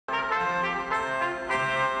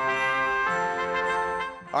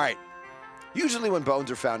All right. Usually when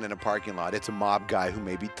bones are found in a parking lot, it's a mob guy who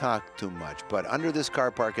maybe talked too much. But under this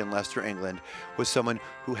car park in Leicester, England, was someone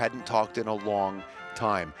who hadn't talked in a long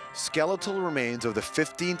time. Skeletal remains of the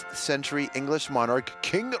 15th century English monarch,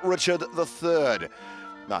 King Richard III.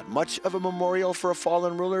 Not much of a memorial for a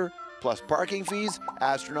fallen ruler, plus parking fees,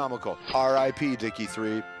 astronomical. R.I.P. Dickie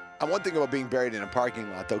 3. And one thing about being buried in a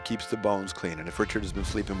parking lot, though, keeps the bones clean. And if Richard has been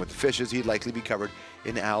sleeping with the fishes, he'd likely be covered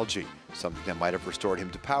in algae, something that might have restored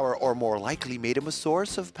him to power, or more likely made him a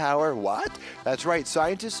source of power. What? That's right.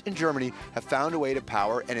 Scientists in Germany have found a way to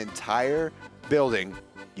power an entire building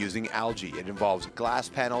using algae. It involves glass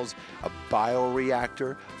panels, a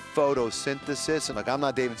bioreactor, photosynthesis. And look, I'm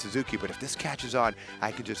not David Suzuki, but if this catches on,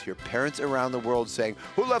 I could just hear parents around the world saying,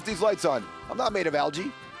 "Who left these lights on? I'm not made of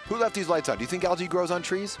algae. Who left these lights on? Do you think algae grows on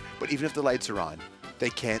trees?" But even if the lights are on, they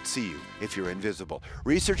can't see you if you're invisible.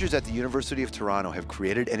 Researchers at the University of Toronto have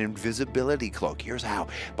created an invisibility cloak. Here's how.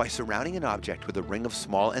 By surrounding an object with a ring of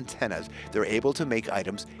small antennas, they're able to make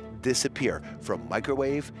items disappear from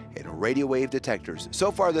microwave and radio wave detectors.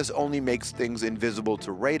 So far, this only makes things invisible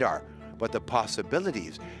to radar. But the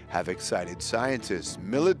possibilities have excited scientists,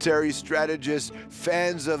 military strategists,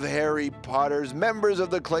 fans of Harry Potter's, members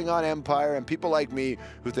of the Klingon Empire, and people like me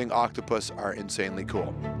who think octopus are insanely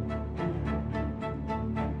cool.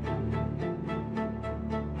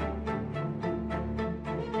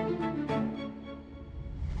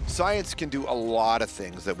 Science can do a lot of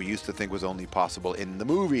things that we used to think was only possible in the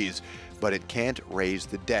movies, but it can't raise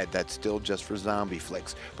the dead. That's still just for zombie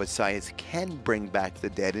flicks. But science can bring back the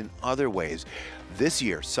dead in other ways. This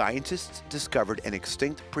year, scientists discovered an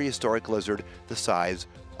extinct prehistoric lizard the size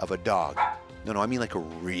of a dog. No, I mean like a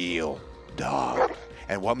real dog.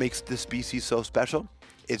 And what makes this species so special?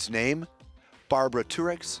 Its name,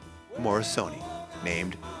 Barbaturex morrisoni,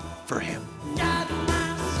 named for him.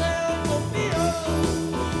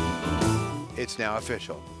 It's now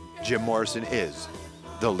official. Jim Morrison is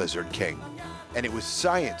the Lizard King. And it was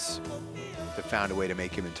science that found a way to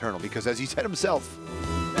make him eternal because, as he said himself,